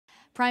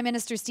Prime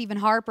Minister Stephen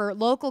Harper,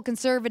 local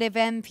Conservative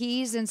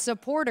MPs and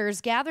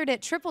supporters gathered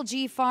at Triple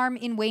G Farm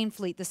in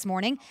Wainfleet this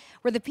morning,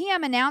 where the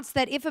PM announced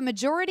that if a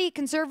majority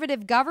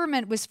Conservative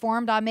government was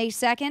formed on May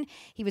 2nd,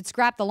 he would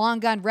scrap the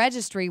long gun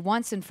registry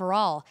once and for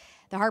all.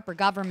 The Harper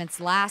government's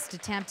last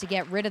attempt to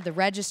get rid of the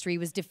registry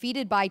was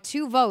defeated by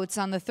 2 votes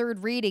on the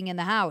third reading in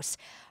the House.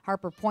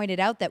 Harper pointed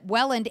out that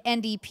Welland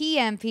NDP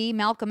MP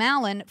Malcolm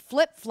Allen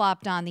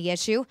flip-flopped on the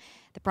issue.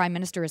 The Prime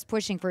Minister is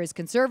pushing for his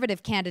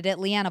Conservative candidate,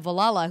 Liana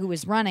Villala, who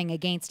is running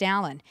against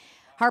Allen.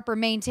 Harper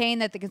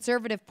maintained that the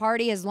Conservative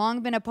Party has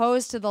long been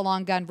opposed to the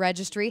long gun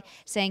registry,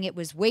 saying it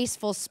was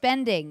wasteful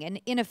spending and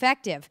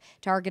ineffective,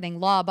 targeting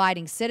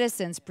law-abiding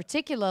citizens,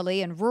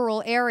 particularly in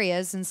rural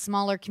areas and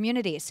smaller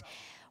communities.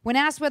 When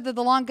asked whether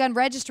the long gun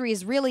registry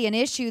is really an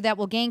issue that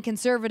will gain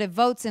Conservative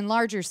votes in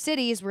larger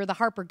cities where the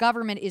Harper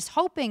government is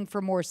hoping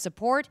for more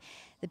support,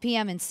 the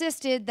PM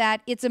insisted that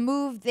it's a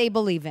move they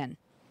believe in.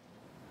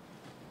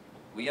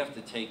 We have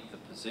to take the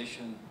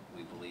position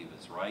we believe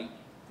is right.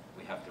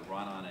 We have to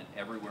run on it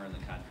everywhere in the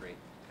country,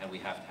 and we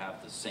have to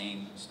have the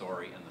same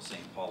story and the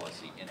same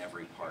policy in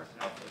every part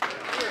of the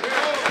country.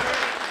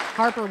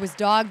 Harper was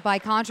dogged by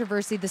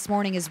controversy this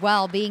morning as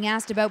well, being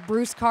asked about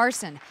Bruce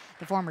Carson.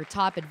 The former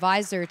top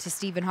advisor to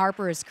Stephen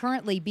Harper is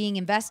currently being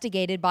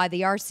investigated by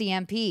the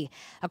RCMP.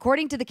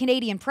 According to the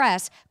Canadian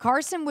press,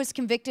 Carson was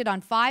convicted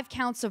on 5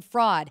 counts of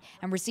fraud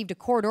and received a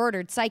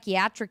court-ordered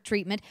psychiatric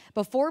treatment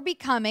before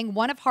becoming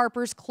one of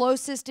Harper's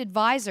closest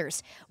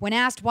advisors. When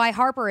asked why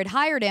Harper had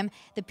hired him,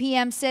 the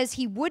PM says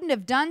he wouldn't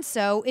have done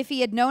so if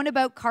he had known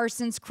about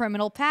Carson's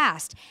criminal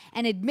past,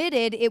 and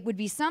admitted it would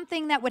be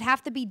something that would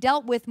have to be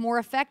dealt with more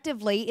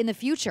effectively in the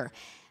future.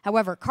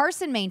 However,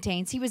 Carson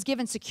maintains he was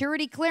given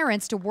security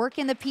clearance to work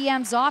in the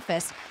PM's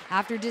office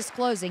after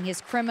disclosing his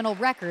criminal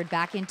record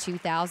back in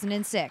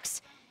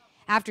 2006.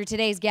 After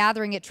today's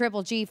gathering at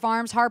Triple G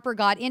Farms, Harper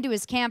got into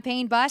his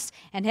campaign bus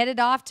and headed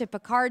off to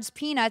Picard's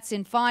Peanuts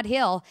in Font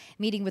Hill,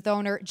 meeting with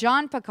owner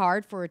John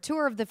Picard for a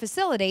tour of the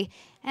facility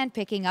and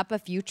picking up a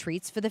few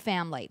treats for the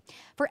family.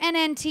 For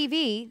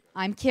NNTV,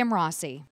 I'm Kim Rossi.